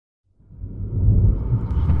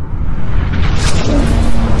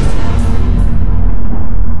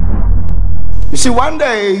See, one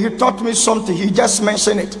day he taught me something. He just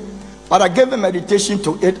mentioned it, but I gave a meditation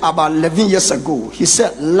to it about 11 years ago. He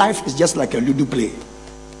said life is just like a LUDO play.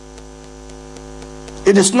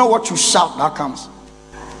 It is not what you shout that comes.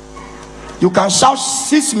 You can shout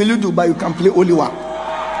 6 LUDO, but you can play only one.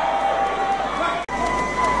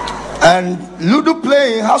 And LUDO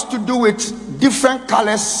playing has to do with different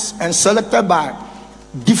colors and selected by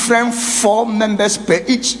different 4 members per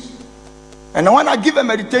each. And when I give a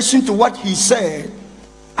meditation to what he said,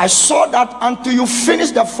 I saw that until you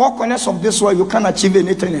finish the 4 corners of this world, you can't achieve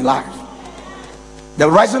anything in life.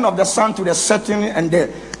 The rising of the sun to the setting and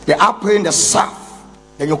the upper in the south.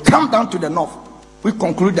 Then you come down to the north. We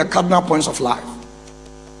conclude the cardinal points of life.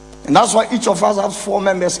 And that's why each of us has 4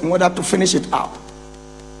 members in order to finish it out.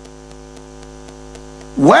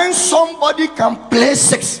 When somebody can play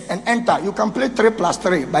 6 and enter, you can play 3 plus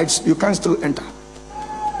 3, but you can still enter.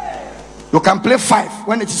 You can play 5.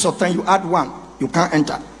 When it is your turn, you add 1. You can't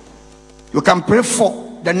enter. You can play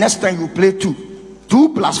 4. The next time you play 2.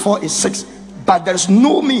 2 plus 4 is 6. But there is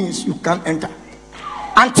no means you can enter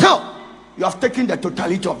until you have taken the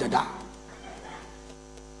totality of the die.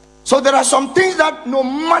 So there are some things that no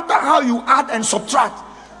matter how you add and subtract,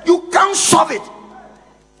 you can't solve it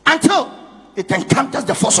until it encounters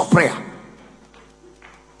the force of prayer.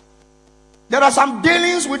 There are some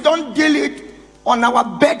dealings we don't deal it on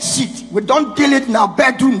our bed sheet. We don't deal it in our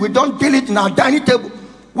bedroom. We don't deal it in our dining table.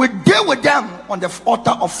 We deal with them on the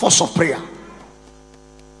altar of force of prayer.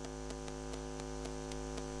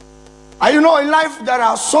 And you know, in life there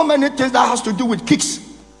are so many things that has to do with kicks.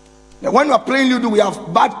 Now, when we are playing LUDO, we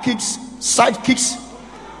have back kicks, side kicks,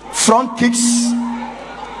 front kicks.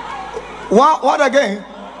 What again?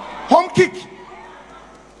 Home kick.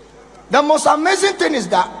 The most amazing thing is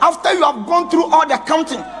that after you have gone through all the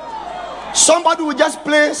counting, somebody will just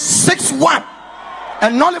play 6-1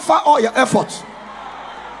 and nullify all your efforts.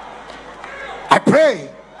 I pray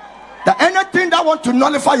that anything that want to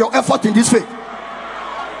nullify your effort in this faith,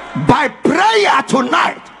 by prayer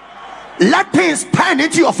tonight, let things turn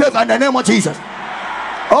into your favor in the name of Jesus.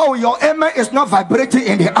 Oh, your amen is not vibrating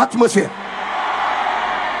in the atmosphere.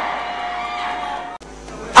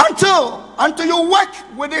 Until you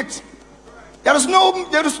work with it, there is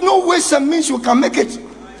no ways and means you can make it.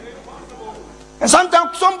 And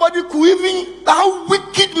sometimes somebody could even, how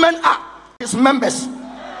wicked men are, his members.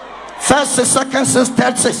 First 6, second 6,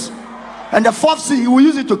 third 6, and the 4th 6, he will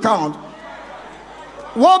use it to count.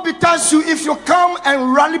 What becomes you if you come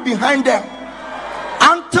and rally behind them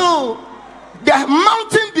until the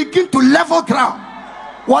mountain begin to level ground?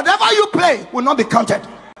 Whatever you play will not be counted.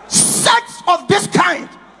 Sex of this kind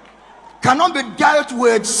cannot be dealt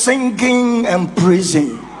with singing and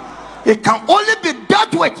praising. It can only be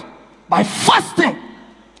dealt with by fasting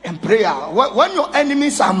and prayer. When your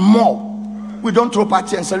enemies are more, we don't throw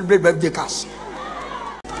party and celebrate birthday cards.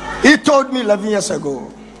 He told me 11 years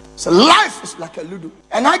ago, so life is like a LUDO,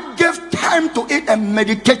 and I gave time to it and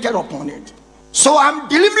meditated upon it. So I'm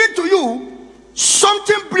delivering to you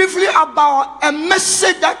something briefly about a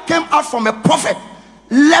message that came out from a prophet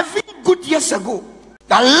 11 good years ago.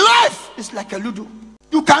 That life is like a LUDO.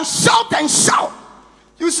 You can shout and shout.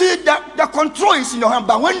 You see that the control is in your hand,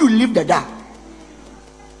 but when you leave the die,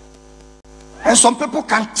 and some people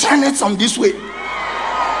can turn it from this way.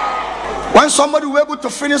 When somebody will be able to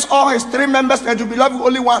finish all his 3 members and to be left with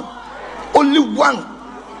only one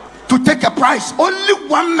to take a prize, only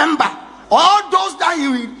 1 member, all those that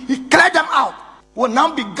he cleared them out will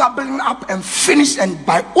now be gobbling up and finished, and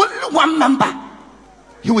by only 1 member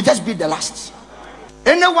he will just be the last.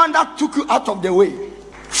 Anyone that took you out of the way,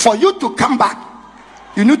 for you to come back,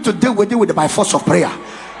 you need to deal with it by force of prayer.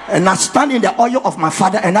 And I stand in the oil of my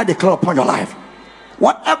Father and I declare upon your life,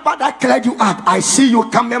 whatever that cleared you out, I see you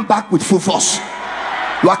coming back with full force.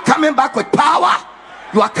 You are coming back with power.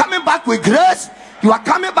 You are coming back with grace. You are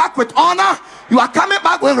coming back with honor. You are coming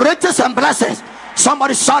back with riches and blessings.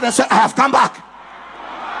 Somebody shout and say, I have come back.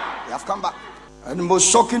 You have come back. And the most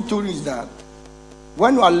shocking thing is that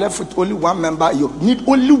when you are left with only 1 member, you need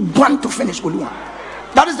only 1 to finish, only 1.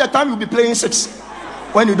 That is the time you'll be playing 6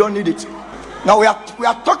 when you don't need it. Now we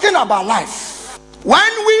are talking about life.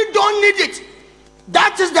 When we don't need it,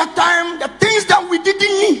 that is the time, the things that we didn't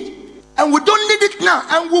need, and we don't need it now,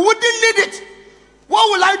 and we wouldn't need it.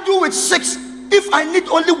 What will I do with 6 if I need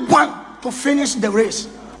only 1 to finish the race?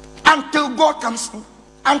 Until God comes in,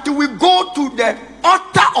 until we go to the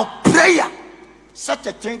altar of prayer. Such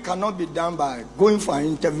a thing cannot be done by going for an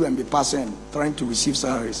interview and be passing and trying to receive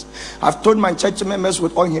salaries. I've told my church members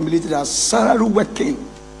with all humility that salary working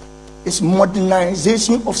is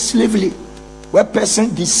modernization of slavery, where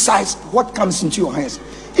person decides what comes into your hands.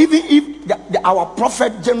 Even if our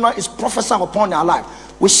prophet general is prophesying upon their life,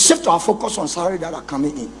 we shift our focus on salary that are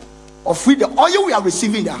coming in. Of which the oil we are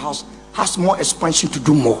receiving in the house has more expansion to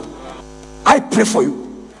do more. I pray for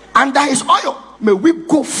you. Under his oil, may we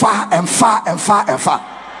go far and far and far and far.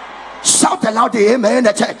 Shout aloud the amen in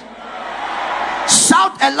the church.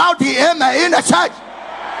 Shout aloud the amen in the church.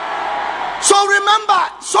 So remember,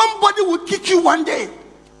 somebody will kick you one day.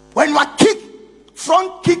 When you are kicked,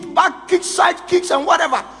 front kick, back kick, side kicks and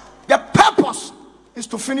whatever, the purpose is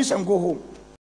to finish and go home.